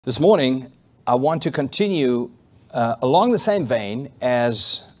This morning, I want to continue along the same vein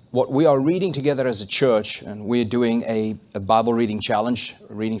as what we are reading together as a church, and we're doing a Bible reading challenge,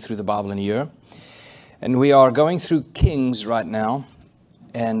 reading through the Bible in a year. And we are going through Kings right now,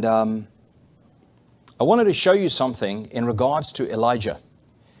 and I wanted to show you something in regards to Elijah.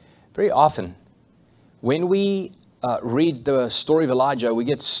 Very often, when we read the story of Elijah, we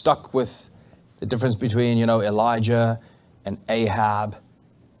get stuck with the difference between, Elijah and Ahab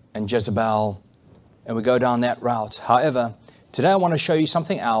and Jezebel, and we go down that route. However, today I want to show you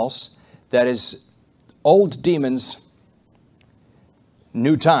something else that is old demons,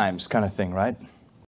 new times kind of thing, right?